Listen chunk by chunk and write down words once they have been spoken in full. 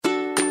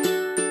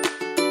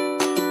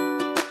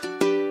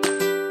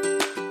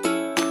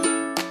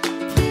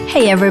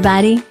Hey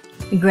everybody,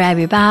 grab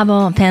your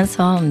Bible and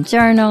pencil and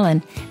journal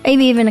and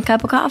maybe even a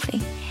cup of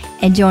coffee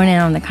and join in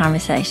on the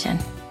conversation.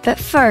 But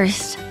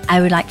first,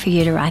 I would like for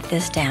you to write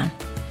this down.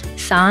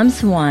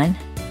 Psalms 1,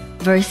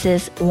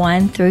 verses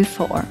 1 through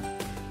 4.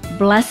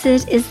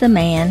 Blessed is the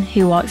man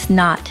who walks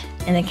not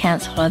in the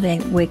counsel of the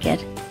wicked,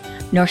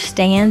 nor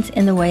stands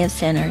in the way of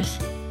sinners,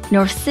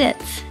 nor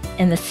sits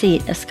in the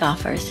seat of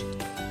scoffers.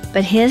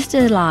 But his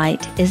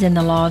delight is in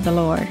the law of the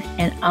Lord,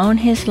 and on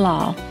his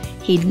law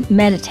he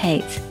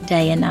meditates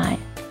day and night.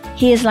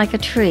 He is like a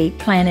tree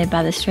planted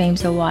by the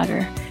streams of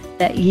water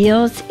that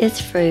yields its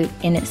fruit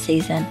in its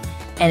season,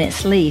 and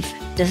its leaf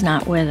does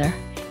not wither.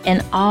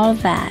 In all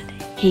that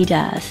he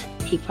does,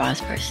 he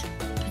prospers.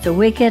 But the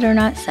wicked are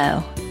not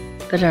so,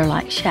 but are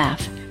like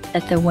chaff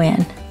that the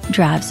wind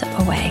drives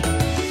away.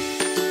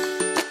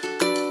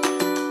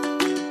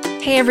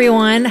 Hey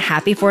everyone,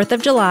 happy 4th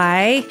of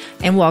July,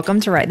 and welcome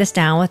to Write This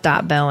Down with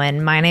Dot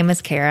Bowen. My name is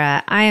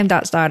Kara. I am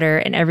Dot's daughter,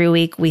 and every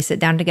week we sit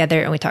down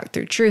together and we talk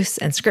through truths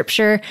and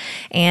scripture.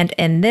 And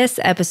in this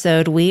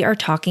episode, we are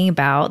talking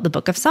about the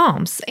book of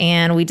Psalms,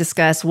 and we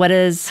discuss what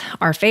is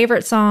our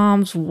favorite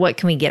Psalms, what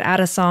can we get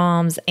out of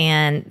Psalms,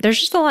 and there's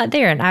just a lot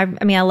there. And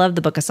I love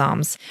the book of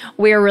Psalms.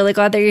 We are really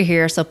glad that you're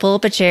here, so pull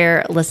up a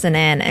chair, listen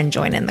in, and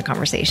join in the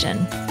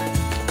conversation.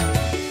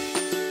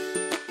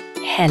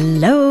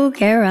 Hello,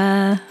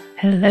 Kara.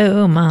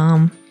 Hello,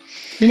 Mom.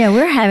 You know,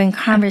 we're having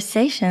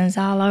conversations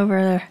all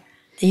over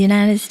the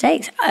United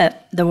States,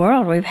 the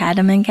world. We've had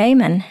them in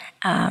Cayman.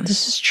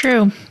 This is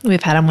true.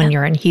 We've had them when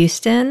you're in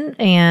Houston.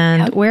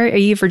 And where are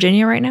you,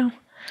 Virginia, right now?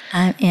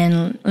 I'm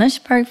in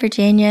Lynchburg,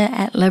 Virginia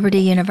at Liberty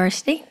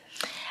University.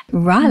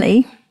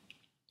 Riley,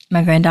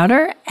 my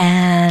granddaughter,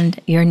 and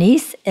your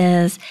niece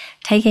is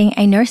taking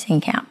a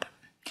nursing camp.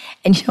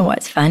 And you know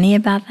what's funny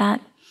about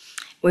that?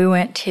 We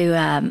went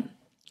to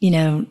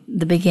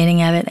the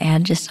beginning of it, they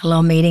had just a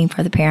little meeting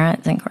for the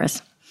parents. And of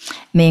course,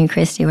 me and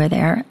Christy were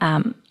there.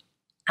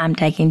 I'm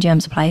taking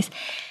Jim's place.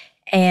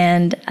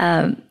 And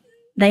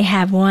they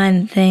have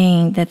one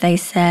thing that they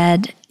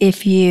said,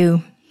 if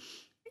your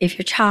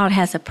child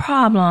has a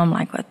problem,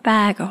 like with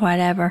back or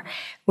whatever,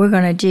 we're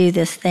going to do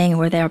this thing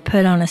where they'll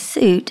put on a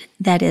suit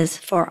that is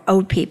for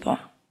old people.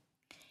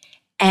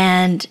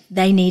 And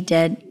they need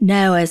to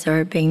know, as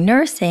they're being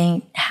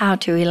nursing, how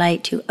to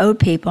relate to old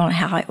people and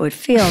how it would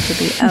feel to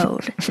be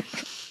old.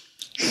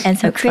 And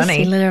so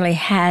Christy literally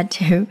had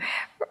to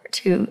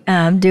do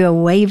a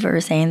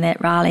waiver saying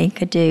that Riley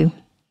could do,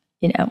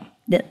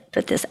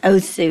 put this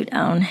old suit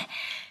on.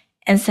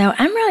 And so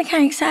I'm really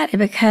kind of excited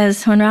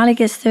because when Riley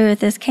gets through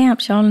at this camp,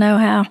 she'll know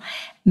how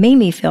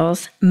Mimi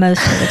feels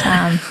most of the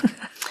time.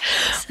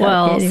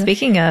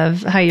 Speaking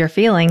of how you're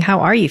feeling, how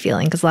are you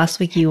feeling? Because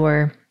last week you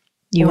were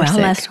sick.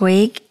 Last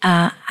week,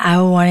 I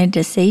wanted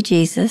to see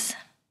Jesus,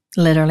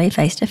 literally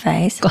face to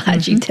face.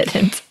 Glad you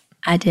didn't.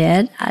 I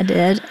did.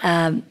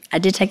 I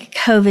did take a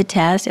COVID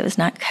test. It was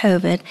not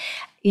COVID.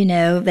 You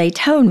know, they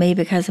told me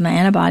because of my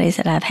antibodies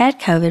that I've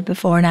had COVID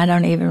before, and I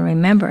don't even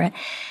remember it.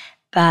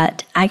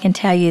 But I can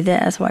tell you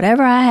this,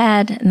 whatever I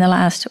had in the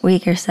last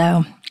week or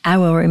so, I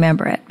will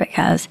remember it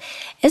because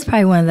it's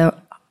probably one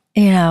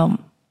of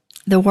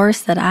the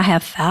worst that I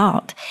have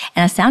felt.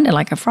 And I sounded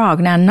like a frog.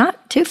 Now, I'm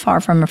not too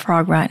far from a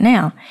frog right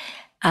now.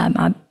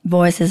 My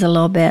voice is a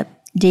little bit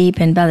deep,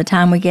 and by the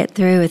time we get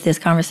through with this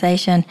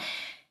conversation,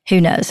 who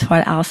knows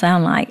what I'll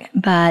sound like.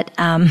 But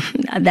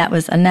that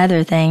was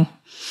another thing.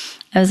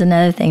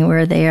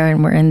 We're there,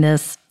 and we're in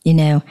this,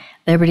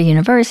 Liberty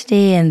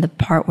University, and the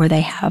part where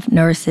they have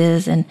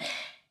nurses, and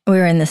we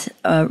were in this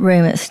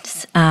room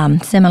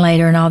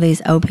simulator, and all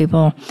these old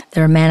people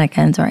that are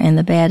mannequins are in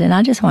the bed. And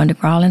I just wanted to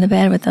crawl in the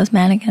bed with those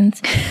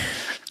mannequins.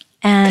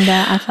 And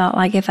I felt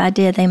like if I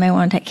did, they may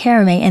want to take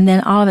care of me. And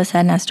then all of a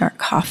sudden, I start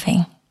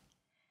coughing.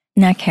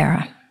 Now,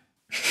 Kara,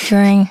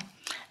 during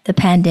the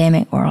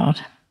pandemic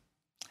world,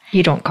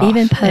 you don't cough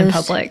even in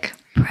public.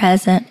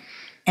 Present,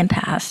 and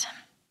past.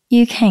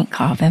 You can't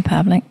cough in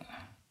public.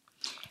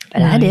 But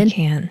No, I did. You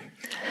can.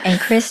 And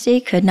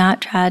Christy could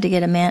not try to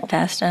get a mint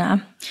fast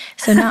enough.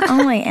 So not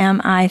only am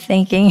I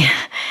thinking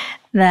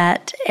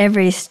that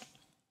every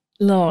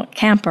little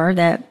camper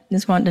that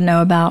is wanting to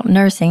know about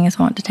nursing is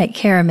wanting to take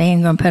care of me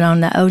and going to put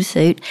on the O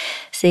suit,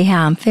 see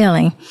how I'm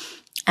feeling,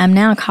 I'm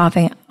now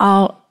coughing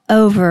all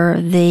over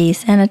the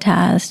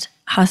sanitized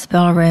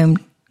hospital room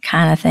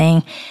kind of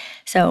thing.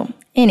 So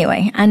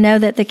anyway, I know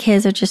that the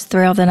kids are just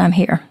thrilled that I'm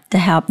here to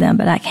help them,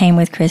 but I came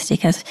with Christy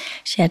because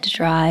she had to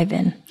drive,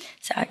 and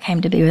so I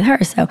came to be with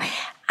her. So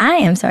I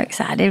am so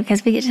excited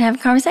because we get to have a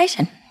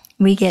conversation.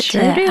 We get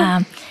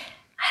to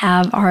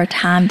have our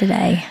time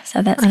today.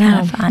 So that's kind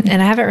of fun.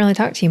 And I haven't really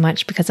talked to you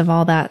much because of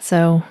all that.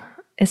 So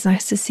it's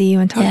nice to see you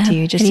and talk to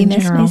you just in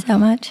general. You miss me so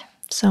much.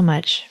 So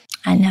much.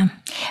 I know.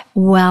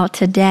 Well,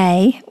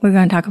 today we're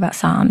going to talk about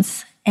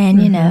Psalms.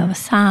 And,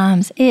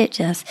 Psalms,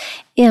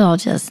 it'll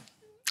just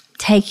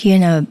take you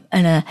in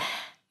a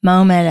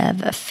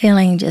moment of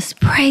feeling just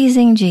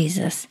praising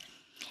Jesus.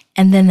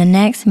 And then the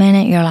next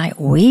minute you're like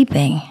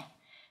weeping.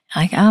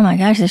 Like, oh my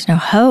gosh, there's no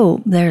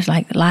hope. There's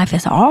like, life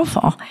is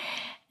awful.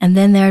 And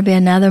then there'd be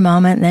another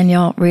moment, and then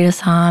you'll read a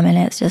psalm, and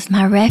it's just,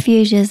 my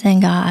refuge is in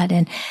God.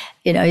 And,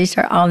 you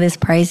start all this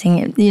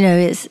praising.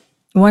 It's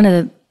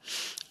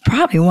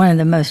probably one of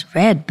the most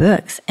read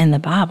books in the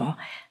Bible,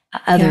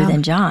 other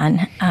than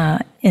John,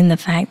 in the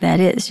fact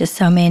that it's just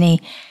so many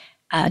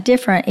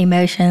different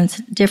emotions,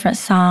 different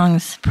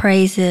songs,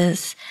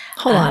 praises.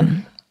 Hold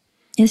on.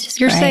 It's just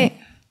You're great. saying,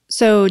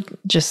 so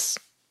just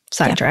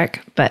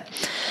sidetrack, but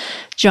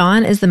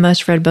John is the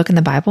most read book in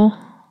the Bible?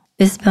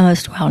 It's the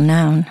most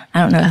well-known.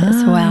 I don't know if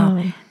it's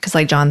well. Because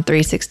like John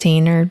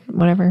 3:16 or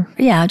whatever?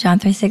 Yeah, John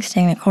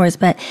 3:16, of course.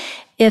 But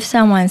if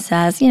someone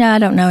says, I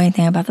don't know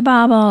anything about the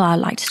Bible, I'd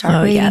like to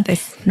start reading,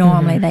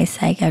 normally they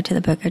say go to the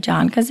book of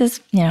John because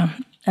it's,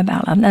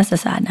 about love. That's a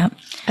side note.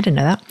 I didn't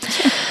know that.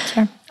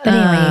 Sure. But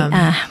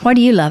anyway, what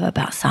do you love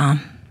about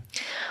Psalm?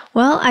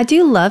 Well, I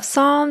do love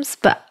Psalms,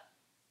 but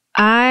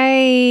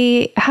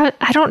I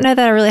don't know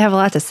that I really have a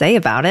lot to say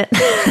about it.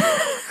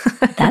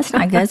 That's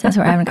not good since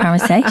we're having a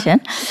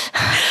conversation.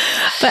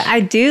 But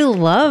I do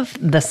love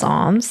the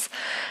Psalms.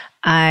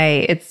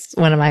 It's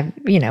one of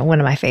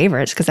my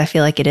favorites because I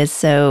feel like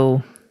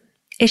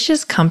it's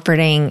just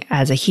comforting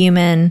as a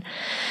human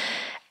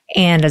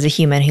and as a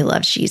human who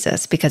loves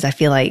Jesus, because I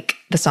feel like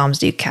the Psalms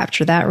do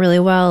capture that really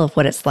well of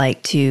what it's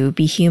like to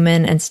be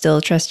human and still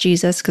trust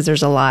Jesus, because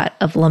there's a lot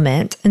of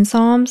lament in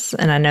Psalms.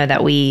 And I know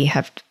that we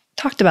have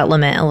talked about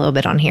lament a little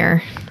bit on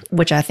here,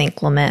 which I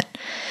think lament,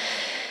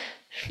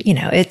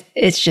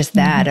 it's just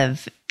that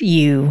of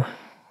you.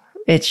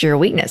 It's your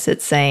weakness.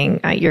 It's saying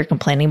you're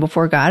complaining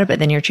before God, but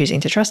then you're choosing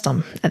to trust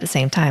Him at the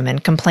same time.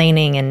 And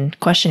complaining and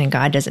questioning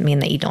God doesn't mean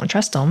that you don't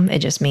trust Him. It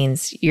just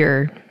means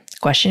you're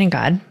questioning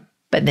God,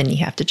 but then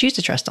you have to choose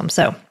to trust Him.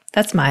 So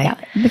that's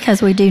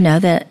because we do know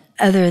that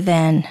other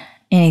than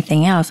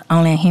anything else,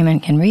 only a human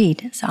can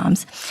read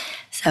Psalms.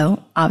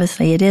 So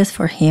obviously it is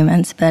for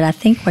humans, but I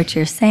think what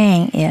you're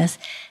saying is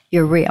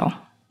you're real.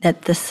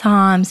 That the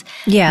Psalms,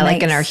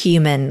 like in our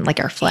human,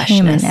 like our fleshness,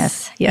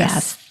 humanness,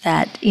 yes.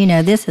 That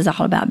this is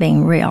all about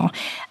being real.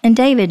 And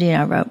David,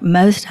 wrote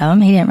most of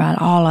them. He didn't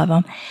write all of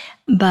them,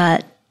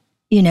 but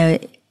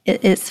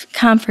it's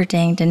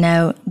comforting to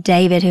know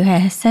David, who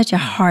had such a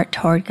heart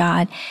toward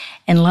God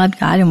and loved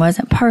God and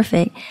wasn't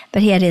perfect,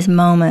 but he had his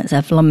moments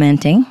of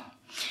lamenting,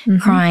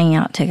 crying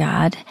out to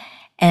God,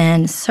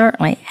 and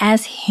certainly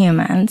as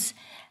humans,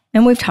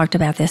 and we've talked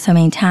about this so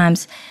many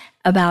times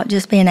about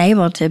just being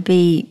able to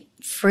be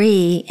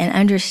free and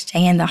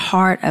understand the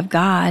heart of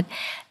God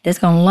that's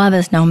going to love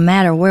us no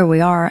matter where we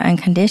are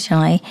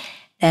unconditionally,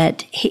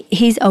 that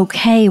He's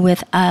okay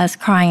with us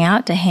crying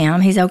out to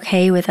Him. He's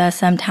okay with us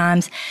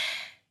sometimes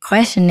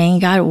questioning,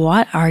 God,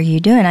 what are you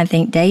doing? I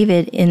think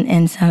David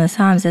in some of the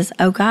Psalms says,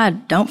 oh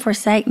God, don't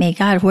forsake me.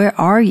 God, where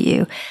are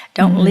you?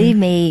 Don't leave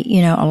me,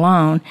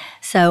 alone.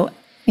 So,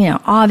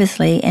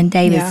 obviously in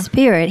David's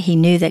spirit, he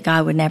knew that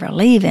God would never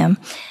leave him.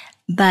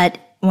 But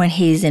when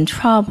he's in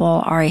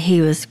trouble or he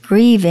was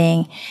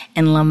grieving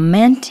and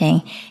lamenting,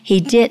 he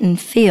didn't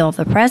feel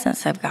the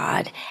presence of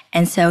God.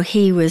 And so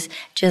he was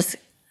just,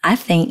 I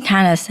think,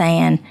 kind of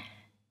saying,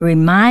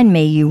 remind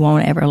me you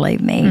won't ever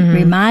leave me.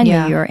 Remind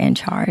me you're in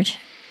charge.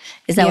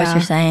 Is that what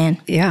you're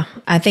saying? Yeah.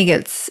 I think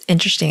it's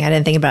interesting. I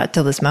didn't think about it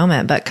till this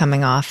moment, but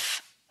coming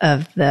off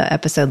of the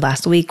episode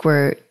last week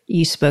where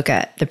you spoke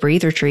at the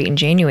Breathe Retreat in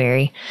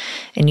January,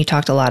 and you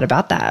talked a lot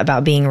about that,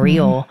 about being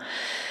real.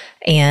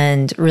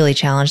 And really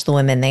challenged the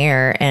women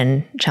there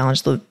and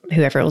challenged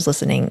whoever was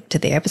listening to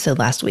the episode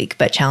last week,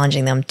 but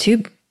challenging them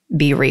to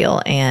be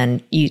real.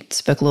 And you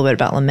spoke a little bit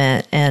about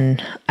lament.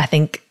 And I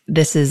think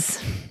this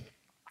is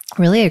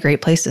really a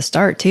great place to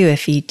start too,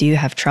 if you do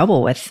have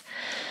trouble with,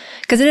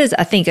 because it is,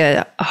 I think,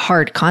 a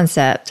hard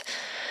concept,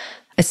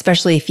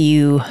 especially if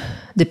you,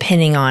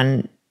 depending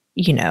on,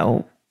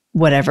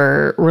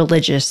 whatever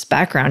religious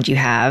background you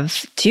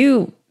have,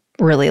 to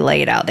really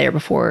lay it out there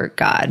before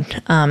God.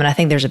 And I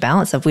think there's a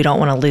balance of we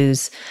don't want to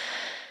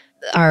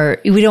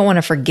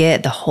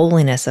forget the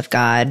holiness of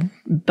God,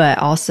 but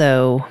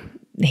also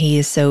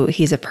he's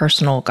a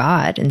personal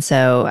God. And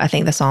so I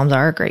think the Psalms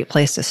are a great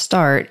place to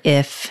start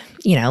if,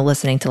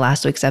 listening to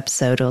last week's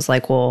episode, it was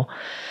like, well,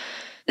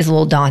 it's a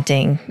little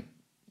daunting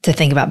to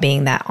think about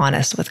being that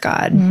honest with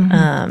God.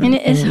 And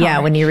it is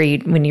hard. when you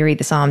read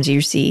the Psalms,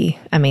 you see,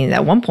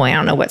 at one point, I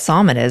don't know what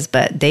Psalm it is,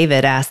 but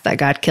David asked that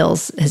God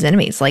kills his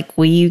enemies. Like,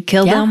 will you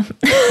kill them?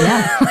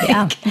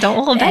 Yeah.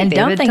 Don't hold back, And David.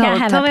 don't think I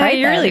haven't prayed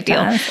you really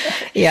feel.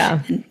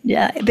 Yeah.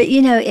 Yeah. But,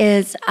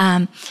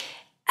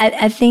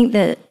 I think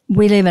that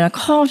we live in a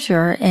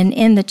culture, and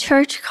in the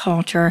church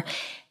culture,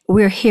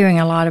 we're hearing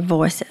a lot of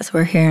voices.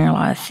 We're hearing a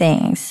lot of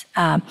things.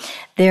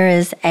 There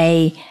is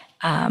a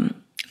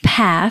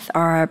path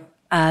or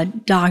a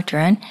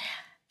doctrine,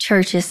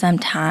 churches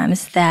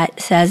sometimes, that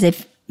says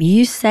if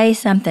you say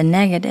something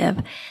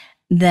negative,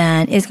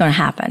 then it's going to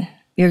happen.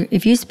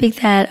 If you speak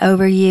that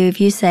over you,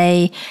 if you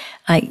say,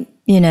 God,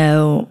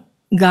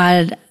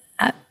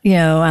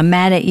 I'm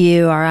mad at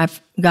you, or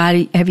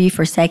God, have you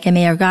forsaken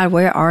me? Or God,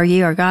 where are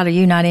you? Or God, are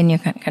you not in your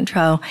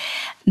control?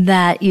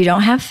 That you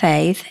don't have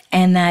faith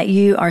and that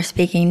you are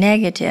speaking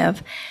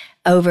negative,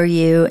 over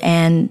you.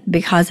 And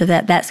because of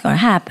that, that's going to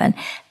happen.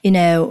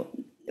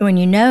 When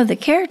you know the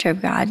character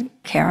of God,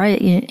 Kara,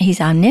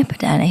 he's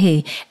omnipotent.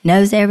 He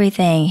knows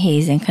everything.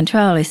 He's in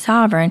control. He's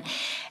sovereign.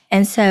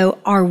 And so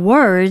our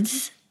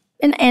words,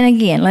 and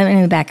again, let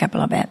me back up a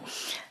little bit.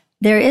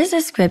 There is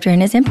a scripture,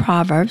 and it's in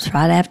Proverbs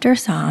right after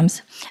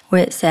Psalms,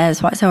 where it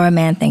says, whatsoever a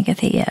man thinketh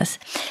he is.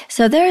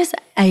 So there's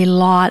a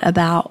lot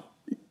about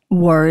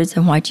words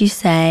and what you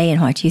say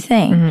and what you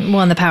think. Mm-hmm.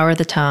 Well, and the power of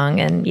the tongue,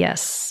 and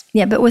yes.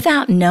 Yeah, but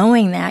without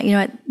knowing that,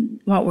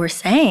 what we're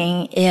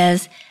saying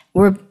is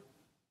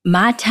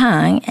my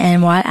tongue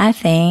and what I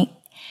think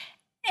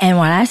and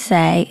what I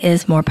say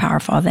is more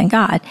powerful than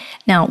God.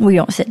 Now, we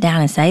don't sit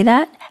down and say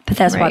that, but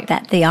that's what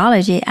that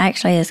theology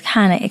actually is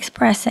kind of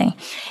expressing,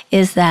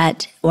 is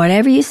that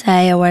whatever you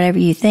say or whatever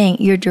you think,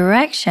 your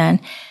direction,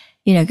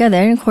 go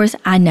there. And of course,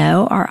 I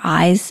know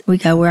we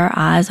go where our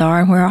eyes are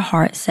and where our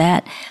heart's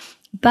set.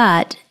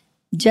 But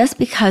just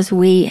because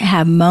we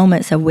have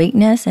moments of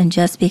weakness and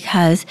just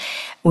because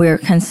we're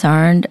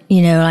concerned,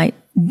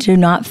 do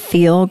not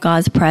feel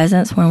God's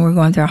presence when we're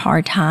going through a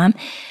hard time,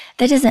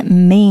 that doesn't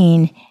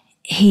mean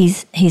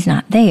he's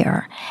not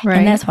there. Right.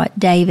 And that's what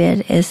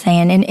David is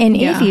saying. And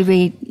if you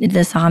read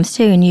the Psalms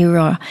too, and you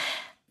will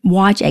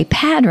watch a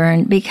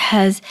pattern,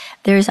 because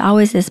there's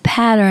always this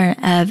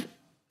pattern of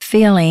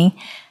feeling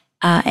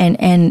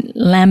and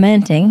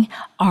lamenting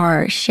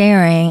or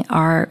sharing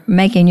or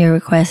making your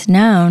request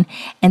known.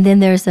 And then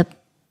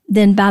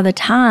then by the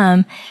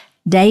time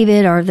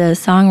David or the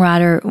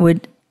songwriter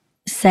would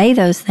say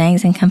those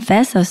things and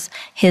confess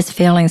his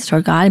feelings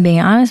toward God and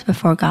being honest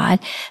before God,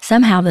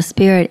 somehow the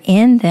Spirit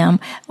in them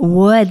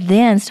would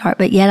then start,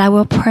 but yet I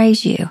will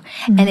praise you.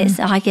 Mm-hmm. And it's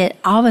like it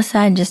all of a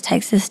sudden just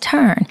takes this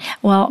turn.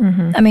 Well,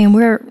 I mean,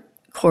 of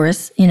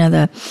course,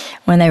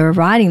 when they were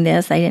writing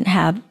this, they didn't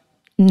have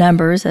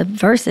numbers of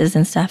verses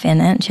and stuff in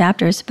it,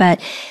 chapters,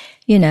 but,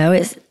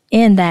 it's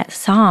in that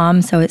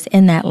psalm, so it's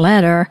in that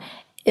letter.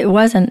 It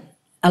wasn't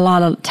a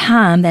lot of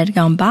time that had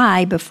gone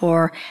by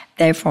before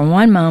they, for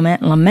one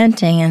moment,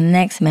 lamenting and the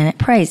next minute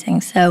praising.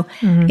 So,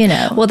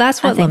 well,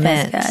 that's what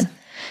lament. That's good.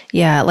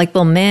 Yeah, like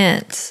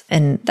lament,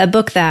 and that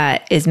book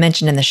that is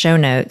mentioned in the show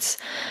notes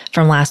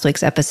from last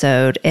week's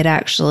episode,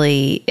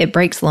 it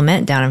breaks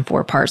lament down in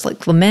 4 parts.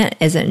 Like lament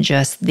isn't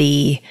just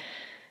the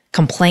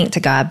complaint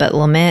to God, but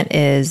lament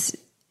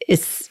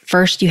it's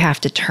first you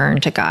have to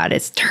turn to God.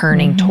 It's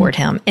turning toward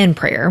Him in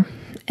prayer.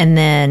 And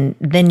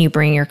then you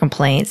bring your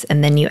complaints,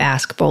 and then you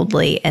ask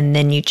boldly, and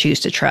then you choose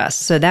to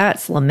trust. So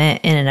that's lament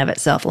in and of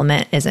itself.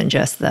 Lament isn't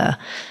just the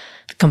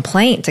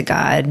complaint to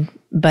God,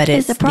 but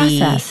it's the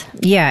process.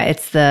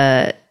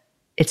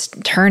 It's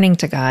turning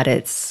to God.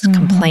 It's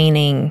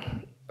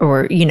complaining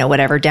or,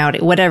 whatever,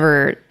 doubting,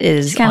 whatever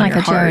is it's kind of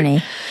like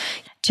a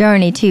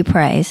journey to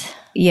praise.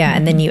 Yeah,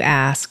 and then you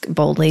ask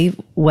boldly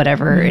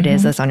whatever it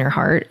is that's on your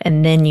heart,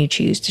 and then you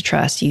choose to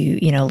trust. You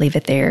leave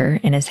it there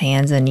in His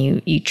hands, and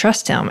you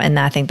trust Him. And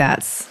I think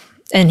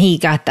and he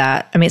got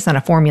that. I mean, it's not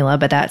a formula,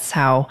 but that's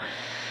how,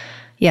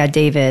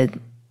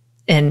 David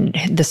and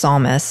the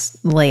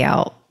psalmist lay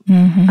out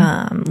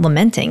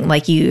lamenting.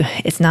 Like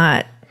it's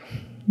not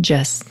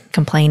just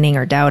complaining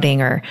or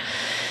doubting or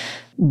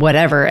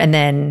whatever, and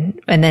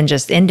then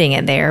just ending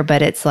it there.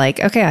 But it's like,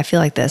 okay, I feel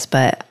like this,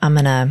 but I'm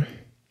gonna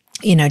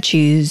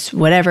choose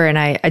whatever. And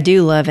I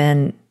do love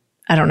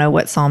I don't know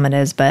what psalm it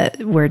is, but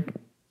where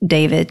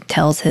David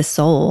tells his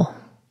soul,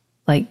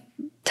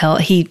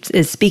 he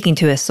is speaking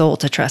to his soul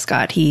to trust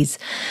God. He's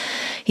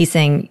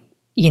saying,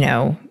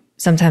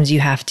 sometimes you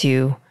have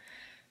to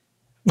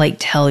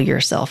tell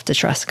yourself to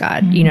trust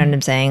God. You know what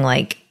I'm saying?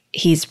 Like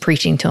he's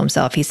preaching to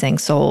himself. He's saying,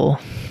 soul,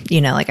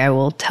 I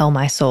will tell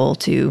my soul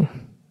to,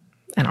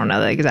 I don't know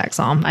the exact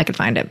psalm. I could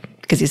find it,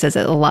 because he says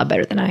it a lot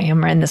better than I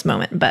am right in this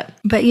moment. But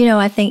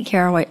I think,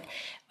 Kara, what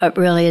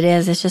really it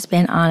is just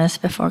being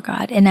honest before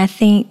God. And I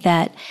think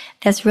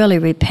that's really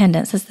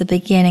repentance. It's the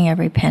beginning of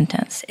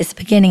repentance. It's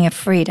the beginning of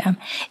freedom.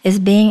 It's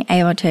being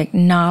able to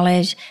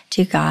acknowledge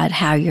to God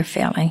how you're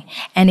feeling.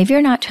 And if you're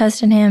not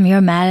trusting Him,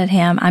 you're mad at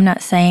Him. I'm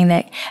not saying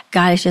that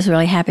God is just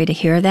really happy to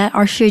hear that,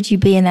 or should you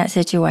be in that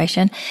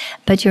situation,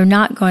 but you're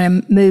not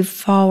going to move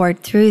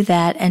forward through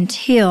that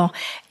until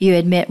you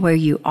admit where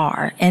you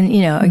are. And,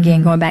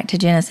 again, going back to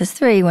Genesis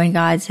 3, when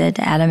God said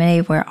to Adam and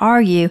Eve, where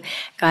are you?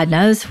 God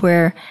knows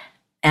where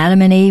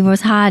Adam and Eve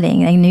was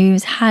hiding. They knew He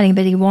was hiding,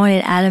 but He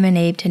wanted Adam and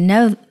Eve to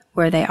know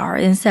where they are.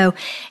 And so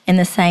in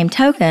the same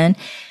token,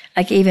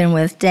 like even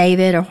with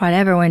David or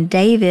whatever, when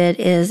David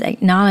is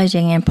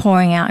acknowledging and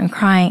pouring out and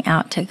crying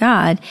out to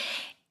God,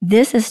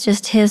 this is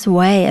just his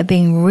way of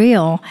being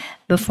real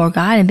before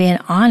God and being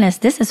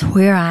honest. This is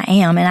where I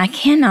am, and I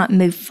cannot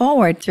move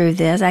forward through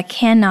this. I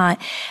cannot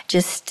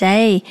just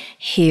stay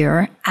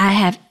here.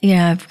 I've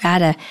got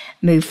to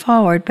move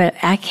forward, but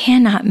I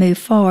cannot move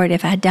forward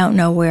if I don't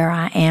know where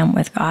I am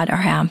with God or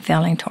how I'm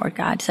feeling toward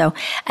God. So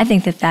I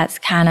think that's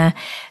kind of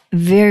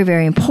very,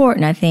 very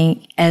important. I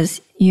think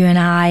as you and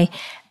I,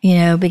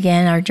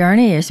 begin our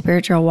journey, a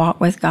spiritual walk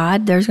with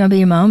God, there's going to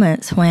be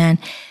moments when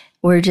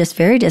we're just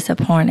very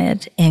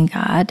disappointed in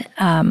God.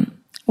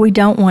 We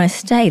don't want to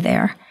stay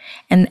there.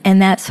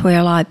 And that's where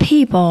a lot of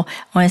people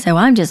want to say,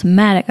 well, I'm just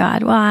mad at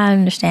God. Well, I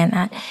understand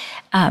that.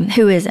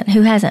 Who isn't?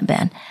 Who hasn't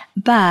been?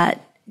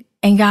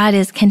 And God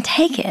can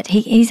take it.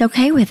 He's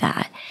okay with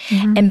that.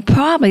 Mm-hmm. And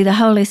probably the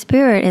Holy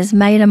Spirit has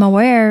made him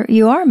aware,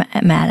 you are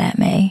mad at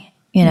me,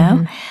 you know?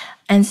 Mm-hmm.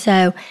 And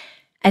so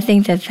I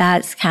think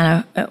that's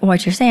kind of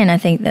what you're saying. I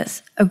think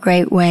that's a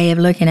great way of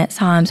looking at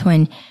Psalms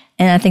and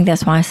I think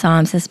that's why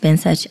Psalms has been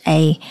such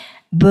a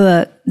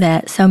book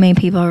that so many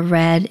people have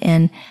read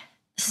in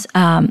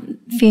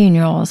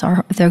funerals,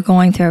 or if they're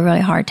going through a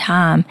really hard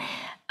time,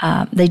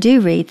 they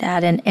do read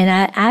that. And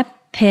I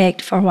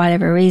picked, for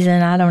whatever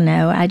reason, I don't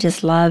know, I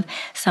just love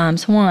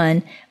Psalms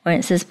 1 when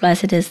it says,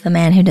 blessed is the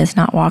man who does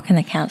not walk in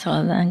the counsel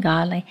of the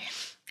ungodly,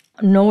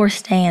 nor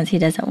stands. He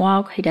doesn't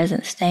walk, he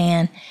doesn't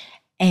stand,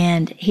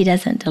 and he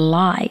doesn't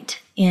delight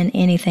in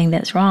anything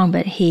that's wrong,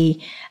 but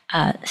he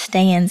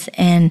stands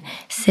and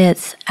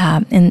sits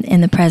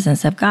in the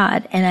presence of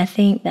God. And I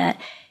think that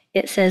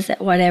it says that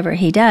whatever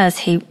he does,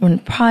 he will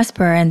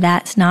prosper, and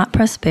that's not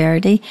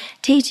prosperity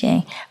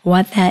teaching.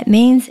 What that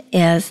means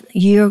is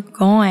you're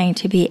going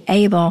to be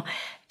able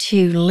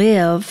to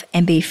live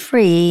and be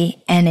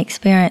free and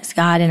experience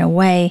God in a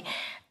way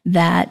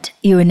that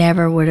you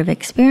never would have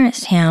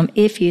experienced him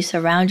if you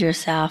surround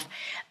yourself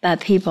by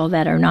people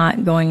that are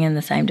not going in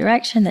the same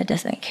direction, that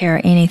doesn't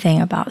care anything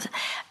about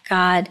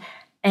God.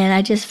 And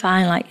I just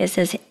find, like it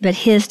says, but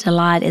his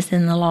delight is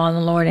in the law of the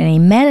Lord, and he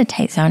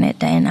meditates on it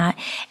day and night.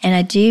 And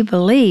I do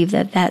believe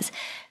that that's,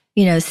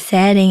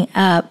 setting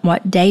up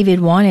what David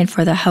wanted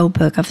for the whole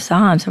book of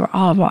Psalms, where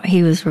all of what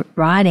he was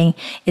writing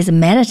is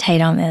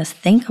meditate on this,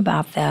 think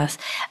about this,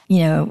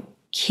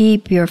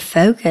 keep your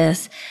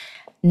focus,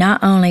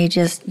 not only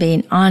just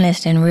being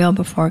honest and real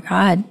before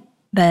God,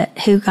 but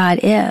who God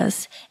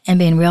is and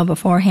being real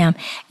before him.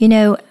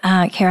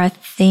 Kara, I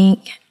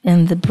think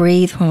in the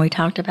breathe, when we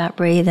talked about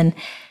breathe, and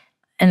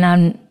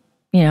I'm,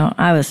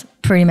 I was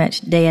pretty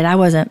much dead. I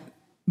wasn't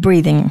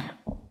breathing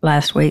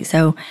last week,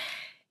 so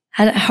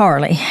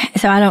hardly.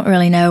 So I don't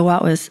really know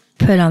what was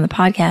put on the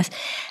podcast,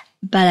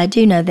 but I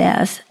do know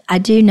this. I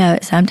do know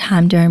at some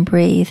time during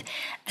breathe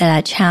that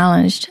I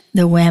challenged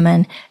the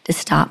women to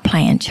stop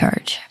playing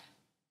church.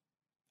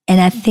 And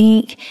I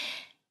think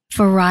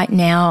for right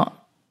now,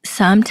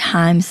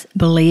 sometimes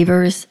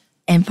believers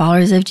and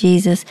followers of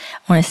Jesus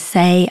want to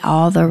say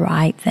all the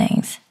right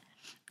things.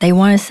 They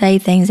want to say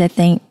things they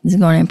think is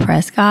going to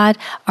impress God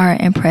or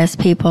impress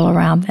people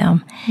around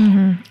them.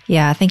 Mm-hmm.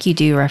 Yeah, I think you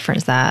do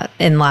reference that.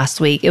 In last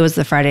week, it was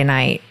the Friday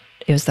night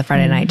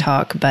night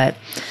talk, but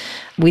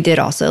we did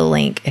also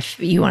link if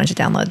you wanted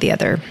to download the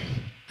other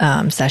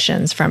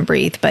sessions from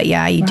Breathe. But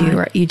yeah, you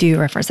do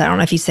reference that. I don't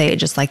know if you say it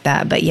just like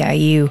that, but yeah,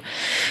 you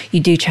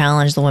do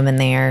challenge the women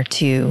there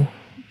to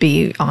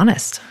be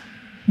honest.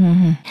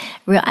 Mm-hmm.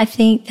 Well, I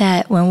think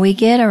that when we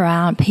get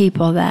around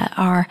people that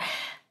are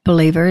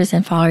believers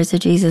and followers of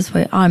Jesus,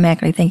 we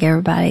automatically think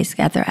everybody's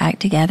got their act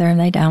together, and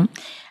they don't.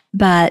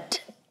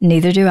 But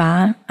neither do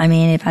I. I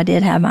mean, if I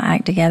did have my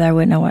act together, I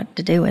wouldn't know what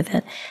to do with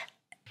it.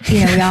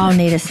 We all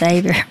need a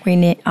Savior.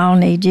 We all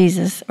need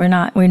Jesus.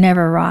 We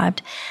never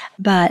arrived.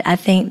 But I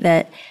think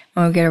that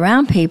when we get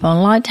around people, and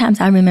a lot of times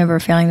I remember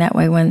feeling that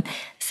way when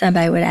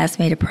somebody would ask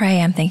me to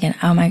pray. I'm thinking,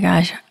 oh my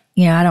gosh,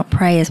 I don't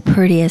pray as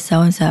pretty as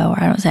so-and-so,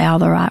 or I don't say all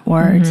the right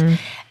words.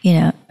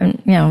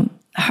 Mm-hmm.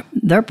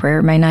 Their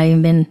prayer may not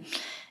even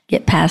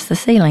get past the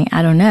ceiling.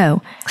 I don't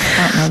know.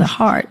 I don't know the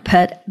heart.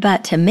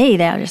 But to me,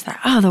 they'll just like,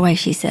 oh, the way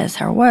she says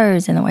her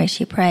words and the way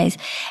she prays.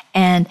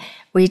 And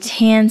we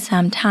tend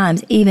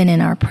sometimes, even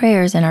in our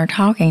prayers and our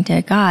talking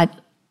to God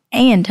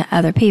and to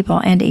other people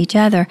and to each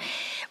other,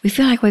 we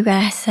feel like we've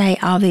got to say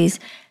all these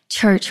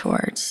church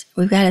words.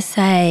 We've got to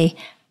say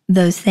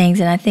those things.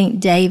 And I think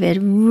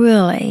David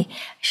really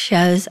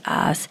shows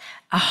us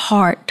a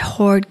heart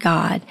toward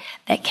God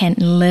that can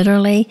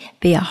literally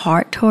be a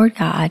heart toward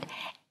God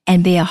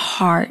and be a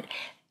heart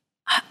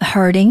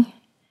hurting,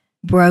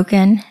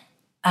 broken,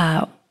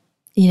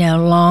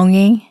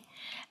 longing,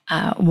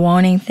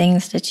 wanting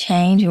things to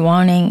change,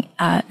 wanting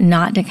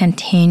not to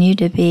continue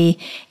to be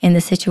in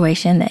the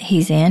situation that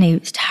he's in. He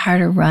was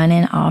tired of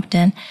running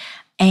often.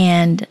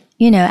 And,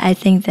 I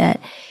think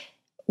that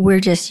we're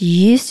just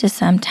used to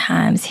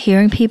sometimes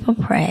hearing people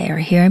pray or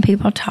hearing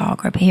people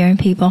talk or hearing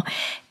people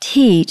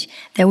teach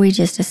that we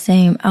just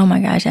assume, oh my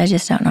gosh, I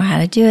just don't know how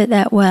to do it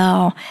that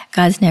well.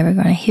 God's never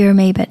going to hear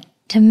me. But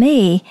to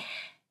me,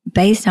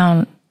 based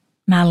on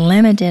my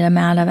limited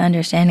amount of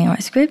understanding of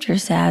what Scripture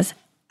says,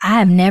 I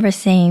have never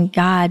seen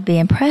God be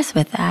impressed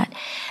with that.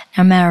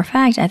 Now, matter of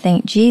fact, I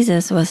think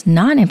Jesus was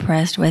not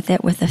impressed with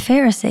it with the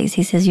Pharisees.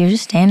 He says, you're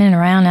just standing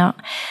around out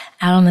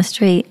on the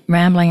street,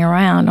 rambling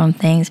around on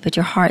things, but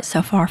your heart's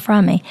so far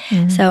from me.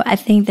 Mm-hmm. So I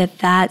think that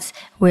that's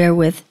where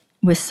with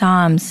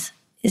Psalms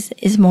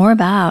is more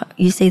about,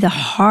 you see the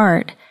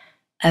heart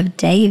of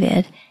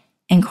David.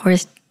 And of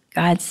course,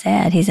 God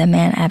said he's a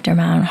man after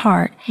my own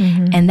heart.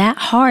 Mm-hmm. And that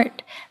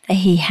heart that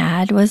he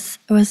had was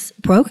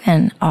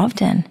broken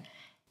often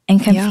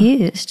and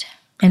confused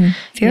and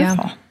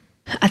fearful. Yeah.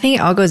 I think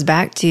it all goes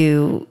back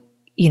to,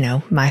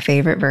 my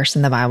favorite verse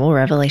in the Bible,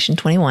 Revelation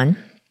 21.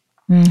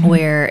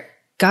 where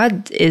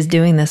God is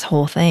doing this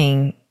whole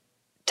thing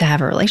to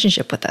have a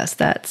relationship with us.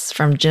 That's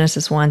from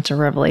Genesis 1 to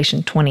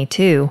Revelation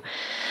 22.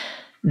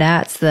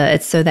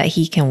 It's so that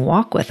he can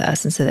walk with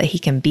us and so that he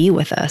can be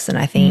with us. And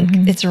I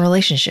think it's a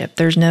relationship.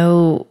 There's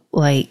no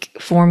like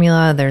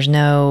formula. There's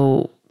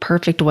no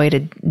perfect way to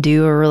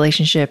do a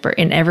relationship,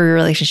 and every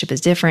relationship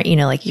is different. You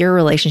know, like your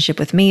relationship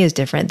with me is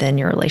different than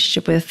your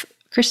relationship with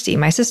Christy,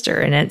 my sister.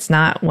 And it's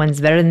not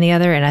one's better than the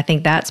other. And I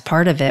think that's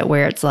part of it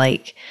where it's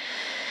like,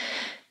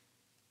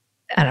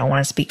 I don't want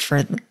to speak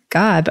for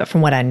God, but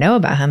from what I know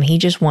about him, he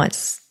just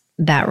wants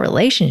that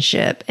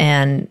relationship.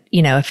 And,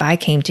 you know, if I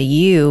came to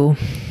you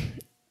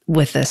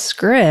with a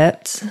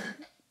script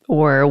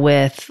or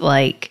with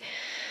like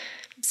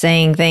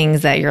saying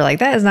things that you're like,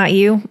 that is not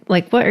you.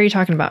 Like, what are you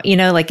talking about? You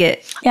know, like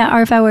it. Yeah.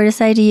 Or if I were to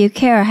say to you,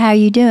 Kara, how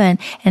you doing?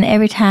 And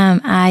every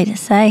time I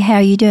say, how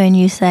you doing?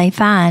 You say,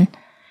 fine.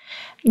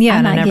 Yeah.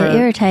 I might get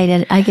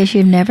irritated. I guess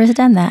you've never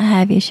done that,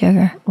 have you,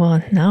 sugar?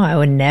 Well, no, I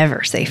would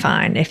never say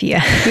fine if you.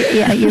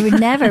 Yeah, you would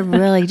never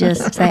really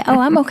just say, oh,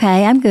 I'm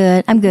okay. I'm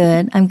good. I'm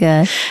good. I'm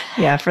good.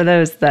 Yeah, for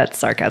those, that's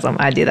sarcasm.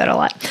 I do that a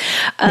lot.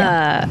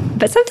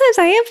 But sometimes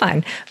I am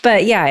fine.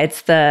 But yeah,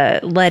 it's the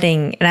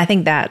letting, and I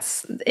think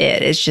that's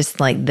it. It's just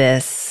like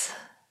this.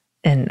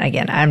 And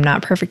again, I'm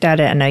not perfect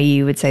at it. I know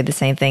you would say the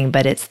same thing,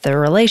 but it's the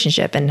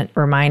relationship and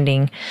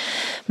reminding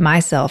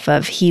myself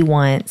of he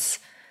wants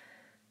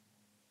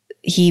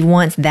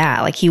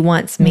that. Like he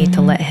wants me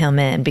to let him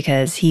in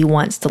because he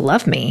wants to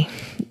love me,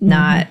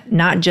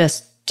 not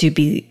just to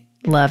be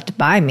loved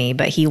by me,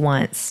 but he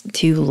wants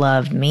to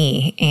love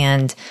me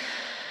and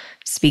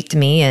speak to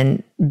me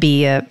and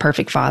be a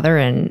perfect father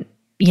and,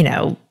 you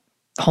know,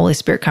 Holy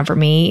Spirit comfort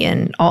me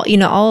and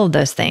all of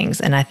those things.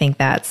 And I think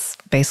that's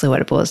basically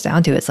what it boils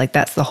down to. It's like,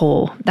 that's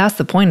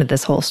the point of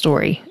this whole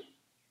story,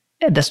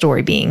 the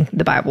story being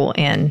the Bible.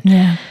 And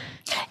yeah,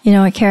 you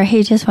know what, Kara,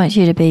 he just wants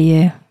you to be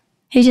you.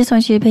 He just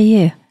wants you to be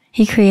you.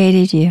 He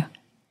created you.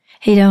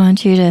 He don't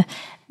want you to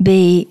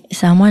be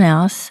someone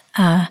else.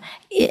 And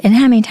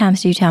how many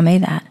times do you tell me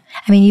that?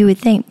 I mean, you would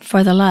think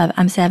for the love,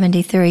 I'm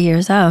 73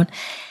 years old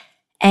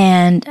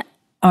or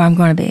I'm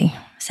going to be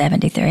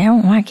 73. I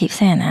don't know why I keep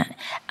saying that.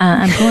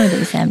 I'm going to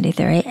be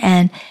 73.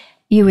 And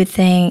you would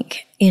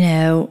think, you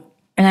know,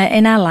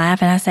 and I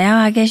laugh and I say, oh,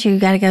 I guess you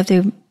got to go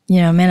through, you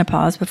know,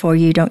 menopause before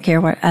you don't care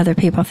what other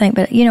people think.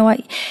 But you know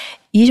what?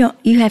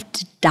 You have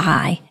to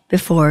die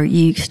before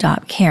you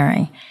stop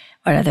caring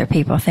what other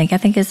people think. I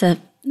think it's a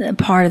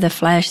part of the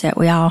flesh that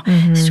we all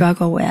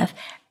struggle with.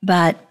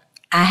 But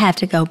I have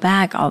to go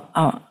back,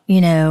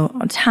 you know,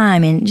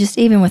 time, and just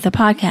even with the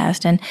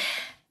podcast. And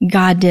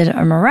God did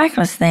a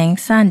miraculous thing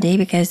Sunday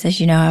because, as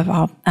you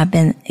know, I've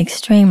been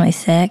extremely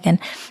sick. And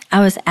I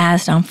was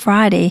asked on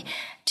Friday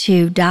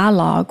to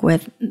dialogue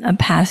with a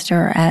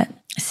pastor at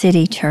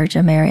City Church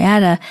of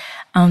Marietta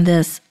on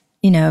this,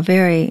 you know,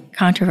 very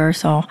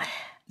controversial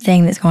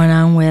thing that's going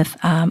on with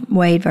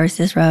Wade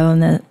versus Roe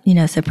and the, you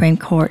know, Supreme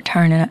Court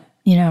turning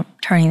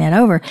that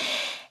over.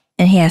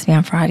 And he asked me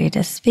on Friday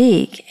to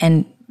speak.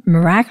 And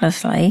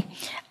miraculously,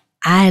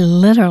 I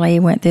literally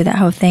went through that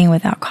whole thing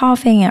without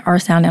coughing or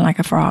sounding like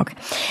a frog.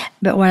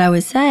 But what I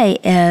would say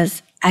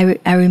is I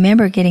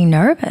remember getting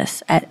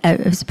nervous.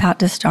 It was about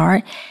to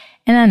start.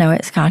 And I know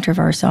it's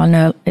controversial. I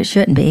know it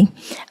shouldn't be,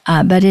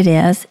 but it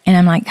is. And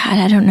I'm like, God,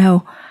 I don't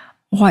know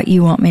what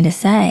you want me to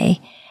say.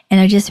 And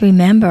I just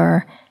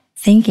remember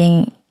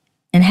thinking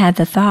and had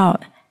the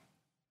thought,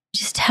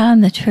 just tell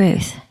him the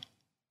truth.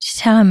 Just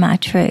tell him my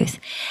truth.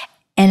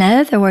 And in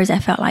other words, I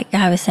felt like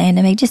God was saying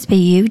to me, just be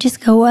you.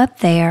 Just go up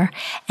there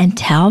and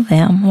tell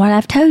them what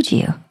I've told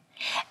you.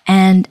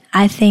 And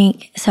I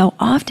think so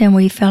often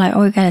we feel like,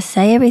 oh, we've got to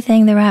say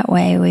everything the right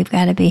way. We've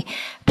got to be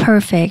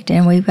perfect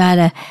and we've got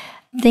to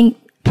think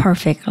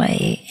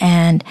perfectly.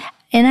 And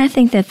I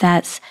think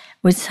that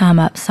would sum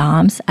up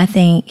Psalms. I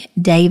think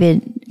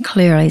David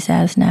clearly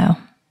says no.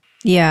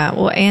 Yeah,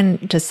 well,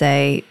 and to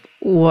say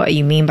what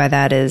you mean by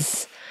that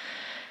is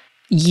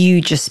you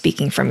just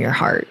speaking from your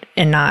heart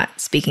and not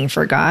speaking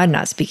for God,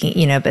 not speaking,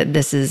 you know, but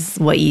this is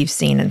what you've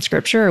seen in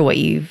Scripture or what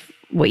you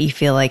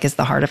feel like is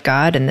the heart of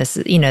God. And this,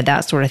 you know,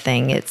 that sort of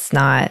thing. It's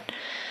not.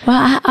 Well,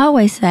 I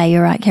always say,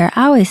 you're right, Kara.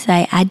 I always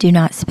say I do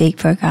not speak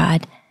for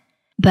God,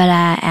 but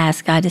I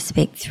ask God to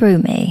speak through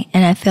me.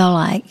 And I feel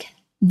like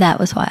that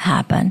was what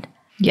happened.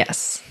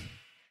 Yes.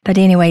 But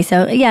anyway,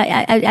 so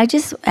yeah,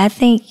 I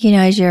think, you know,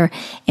 as you're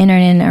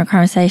entering in our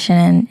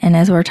conversation and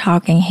as we're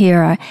talking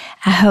here,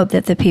 I hope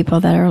that the people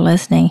that are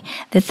listening,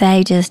 that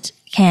they just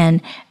can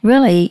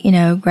really, you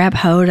know, grab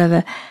hold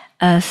of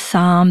a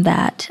psalm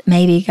that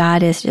maybe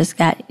God has just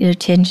got your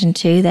attention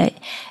to, that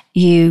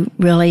you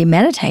really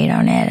meditate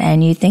on it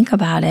and you think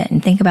about it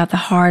and think about the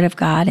heart of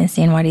God and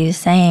seeing what he is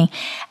saying.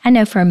 I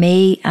know for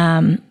me,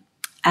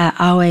 I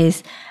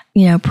always,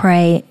 you know,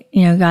 pray,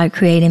 you know, God,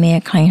 create in me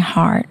a clean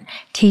heart.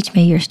 Teach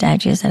me your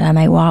statutes that I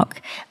may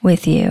walk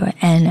with you.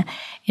 And,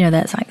 you know,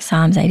 that's like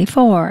Psalms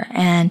 84.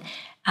 And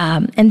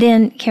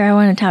then, Kara, I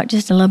want to talk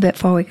just a little bit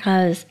before we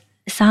close.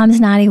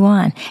 Psalms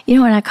 91. You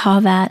know what I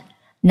call that?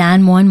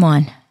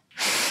 911.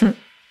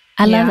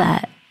 I love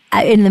that.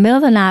 in the middle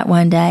of the night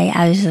one day,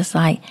 I was just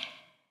like,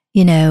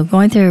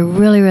 going through a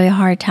really, really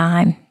hard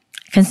time,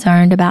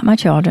 concerned about my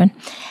children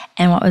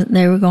and what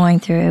they were going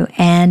through.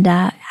 And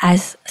I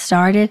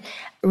started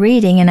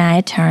reading, and I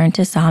had turned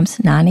to Psalms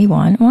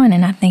 91:1,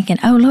 and I'm thinking,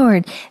 oh,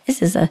 Lord,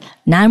 this is a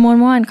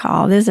 911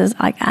 call. This is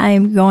like I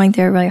am going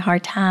through a really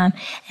hard time.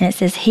 And it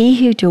says, he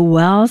who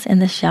dwells in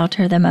the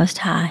shelter of the Most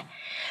High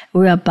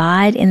will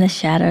abide in the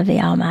shadow of the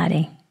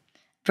Almighty.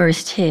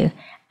 Verse 2,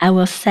 I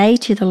will say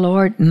to the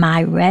Lord,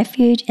 my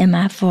refuge and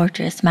my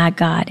fortress, my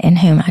God, in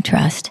whom I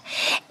trust.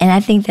 And I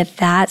think that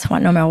that's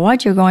what, no matter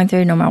what you're going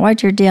through, no matter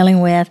what you're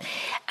dealing with,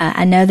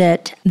 I know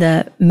that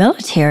the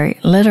military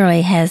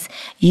literally has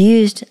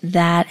used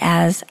that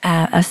as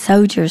a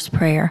soldier's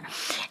prayer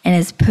and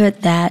has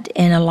put that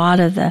in a lot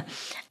of the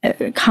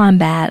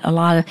combat. A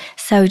lot of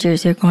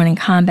soldiers who are going in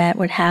combat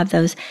would have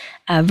those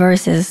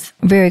verses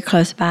very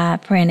close by,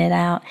 printed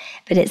out.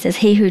 But it says,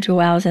 he who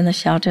dwells in the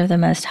shelter of the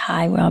Most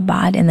High will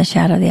abide in the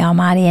shadow of the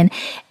Almighty, and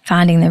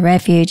finding the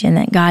refuge, and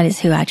that God is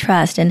who I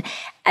trust. And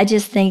I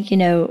just think,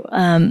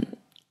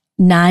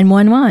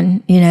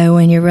 911,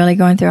 when you're really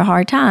going through a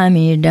hard time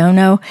and you don't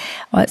know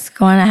what's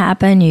going to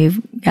happen,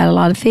 you've got a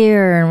lot of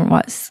fear, and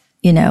what's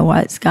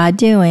God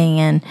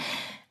doing, and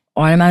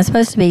what am I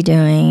supposed to be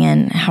doing,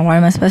 and what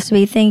am I supposed to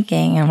be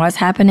thinking, and what's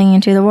happening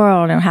into the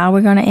world, and how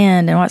we're going to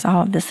end, and what's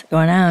all of this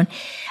going on.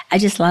 I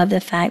just love the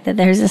fact that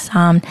there's a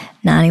Psalm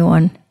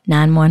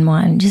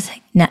 91:911. Just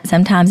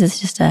sometimes it's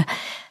just an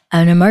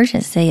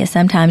emergency.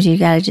 Sometimes you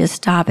got to just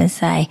stop and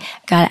say,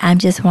 God, I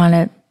just want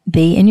to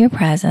be in your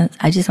presence.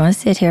 I just want to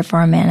sit here for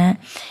a minute,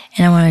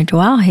 and I want to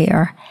dwell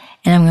here,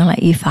 and I'm going to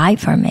let you fight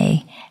for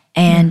me.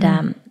 And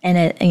of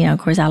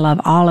course, I love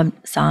all of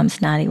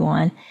Psalms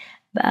 91.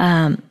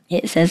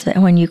 It says that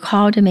when you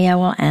call to me, I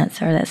will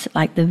answer. That's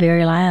like the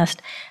very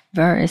last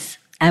verse.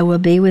 I will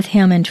be with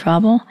him in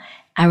trouble.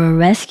 I will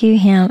rescue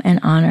him and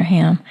honor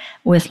him.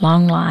 With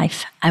long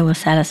life, I will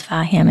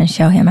satisfy him and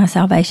show him my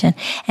salvation.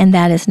 And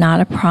that is not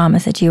a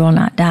promise that you will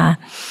not die.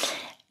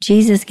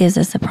 Jesus gives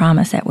us a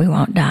promise that we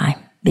won't die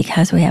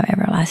because we have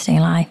everlasting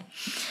life.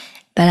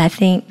 But I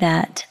think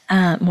that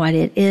what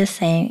it is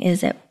saying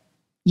is that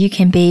you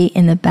can be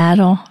in the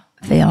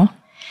battlefield.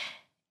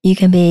 You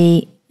can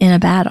be in a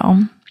battle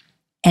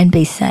and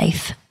be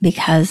safe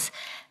because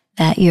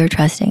that you're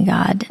trusting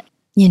God,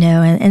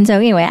 and so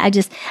anyway, I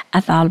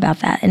thought about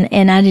that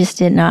and I just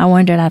didn't know. I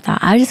wondered, I thought,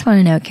 I just want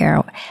to know,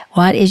 Carol,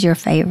 what is your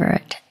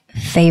favorite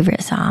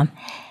Psalm?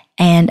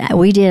 And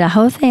we did a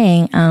whole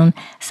thing on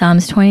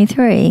Psalms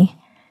 23.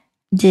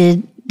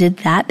 Did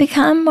that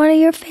become one of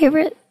your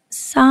favorite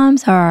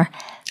Psalms, or?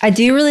 I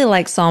do really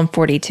like Psalm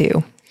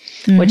 42,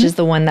 which is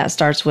the one that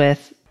starts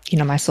with,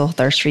 my soul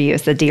thirsts for you.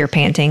 It's the deer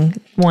panting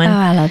one. Oh,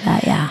 I love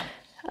that. Yeah.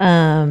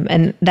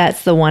 And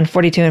that's the one,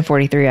 42 and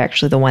 43,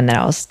 actually the one that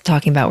I was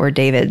talking about where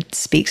David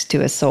speaks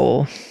to his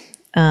soul.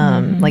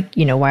 Like,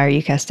 why are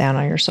you cast down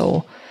on your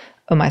soul,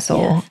 oh my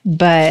soul? Yes.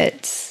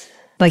 But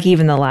like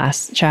even the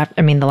last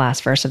the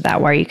last verse of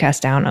that, why are you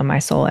cast down, oh my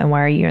soul? And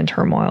why are you in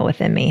turmoil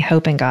within me?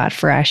 Hope in God,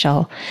 for I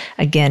shall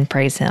again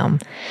praise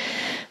him.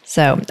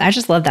 So I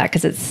just love that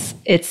because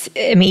it's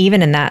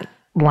even in that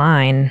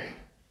line,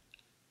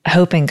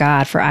 hope in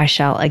God, for I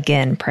shall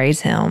again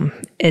praise him.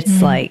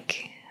 It's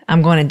like,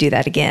 I'm going to do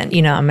that again.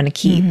 I'm going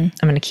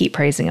to keep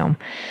praising him.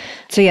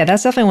 So yeah,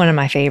 that's definitely one of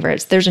my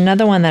favorites. There's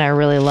another one that I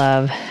really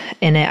love,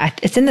 and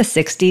it's in the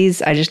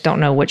 60s. I just don't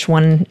know which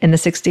one in the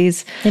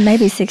 60s. It may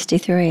be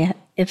 63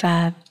 if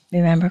I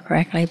remember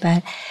correctly,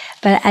 but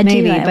I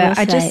maybe, do.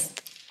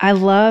 I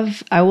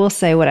will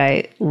say what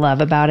I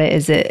love about it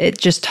is it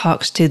just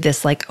talks to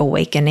this like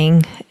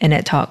awakening, and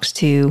it talks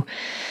to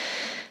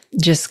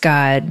just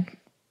God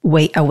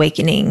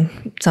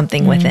awakening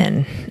something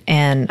within.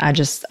 And I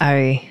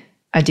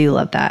do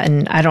love that.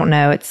 And I don't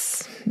know,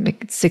 it's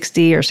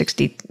 60 or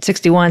 60,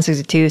 61,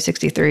 62,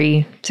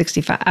 63,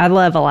 65. I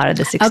love a lot of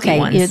the 60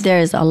 ones. Okay,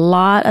 there's a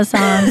lot of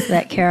songs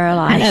that Kara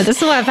likes. I know,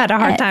 this is why I've had a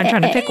hard time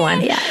trying to pick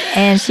one. Yeah,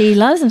 and she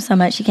loves them so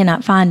much she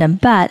cannot find them.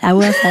 But I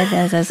will say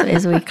this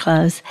as we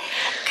close,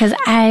 because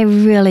I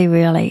really,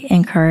 really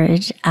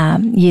encourage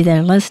you that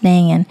are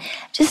listening and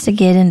just to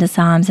get into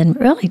Psalms and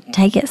really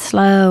take it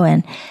slow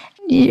and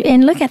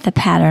look at the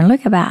pattern.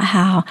 Look about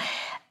how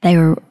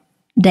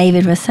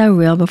David was so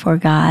real before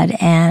God,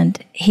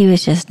 and he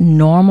was just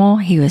normal.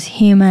 He was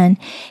human.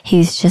 He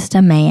was just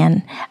a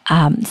man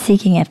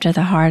seeking after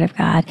the heart of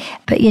God.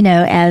 But,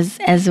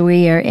 as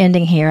we are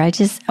ending here, I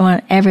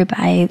want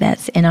everybody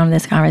that's in on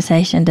this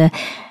conversation to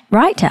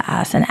write to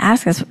us and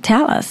ask us,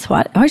 tell us,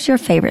 what's your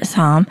favorite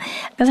Psalm?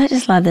 Because I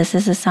just love this.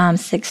 This is Psalm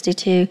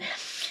 62,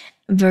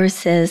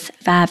 verses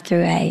 5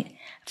 through 8.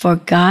 For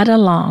God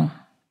alone,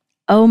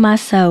 O my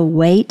soul,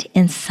 wait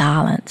in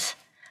silence,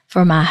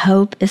 for my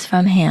hope is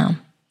from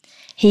him.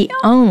 He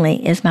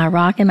only is my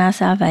rock and my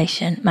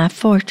salvation, my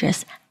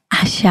fortress.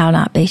 I shall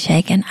not be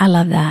shaken. I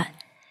love that.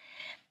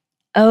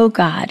 O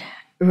God,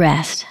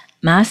 rest,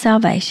 my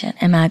salvation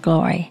and my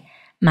glory,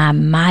 my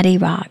mighty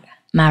rock,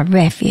 my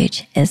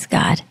refuge is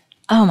God.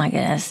 Oh my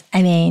goodness.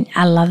 I mean,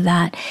 I love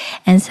that.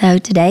 And so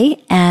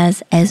today,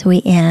 as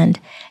we end,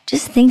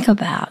 just think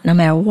about, no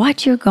matter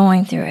what you're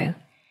going through,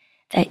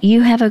 that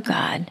you have a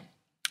God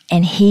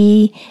and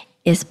He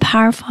is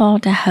powerful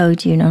to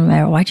hold you no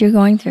matter what you're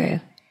going through,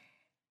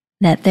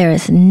 that there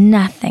is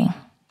nothing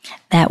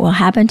that will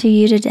happen to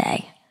you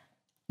today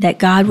that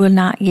God will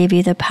not give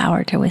you the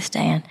power to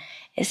withstand.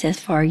 It says,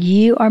 for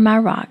you are my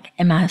rock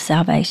and my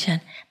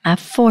salvation, my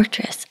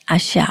fortress, I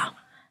shall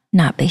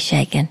not be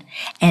shaken.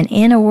 And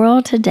in a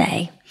world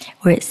today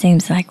where it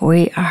seems like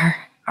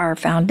our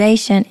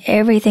foundation,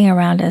 everything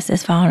around us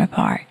is falling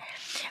apart,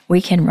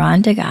 we can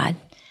run to God,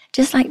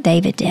 just like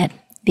David did,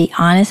 be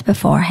honest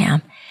before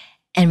Him,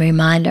 and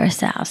remind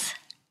ourselves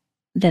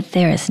that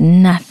there is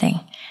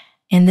nothing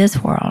in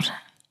this world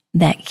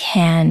that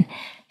can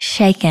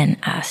shaken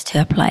us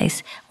to a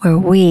place where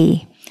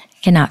we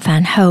cannot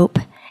find hope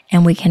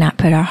and we cannot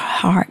put our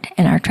heart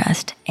and our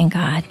trust in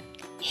God.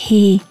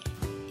 He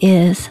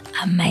is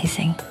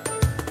amazing.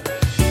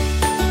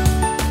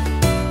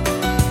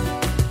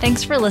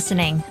 Thanks for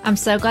listening. I'm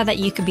so glad that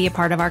you could be a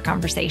part of our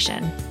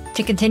conversation.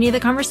 To continue the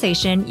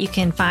conversation, you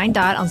can find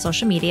Dot on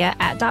social media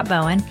at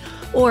 .bowen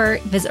or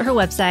visit her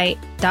website,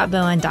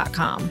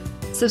 .bowen.com.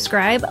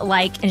 Subscribe,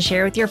 like, and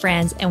share with your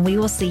friends, and we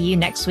will see you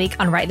next week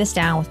on Write This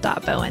Down with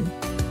Bowen.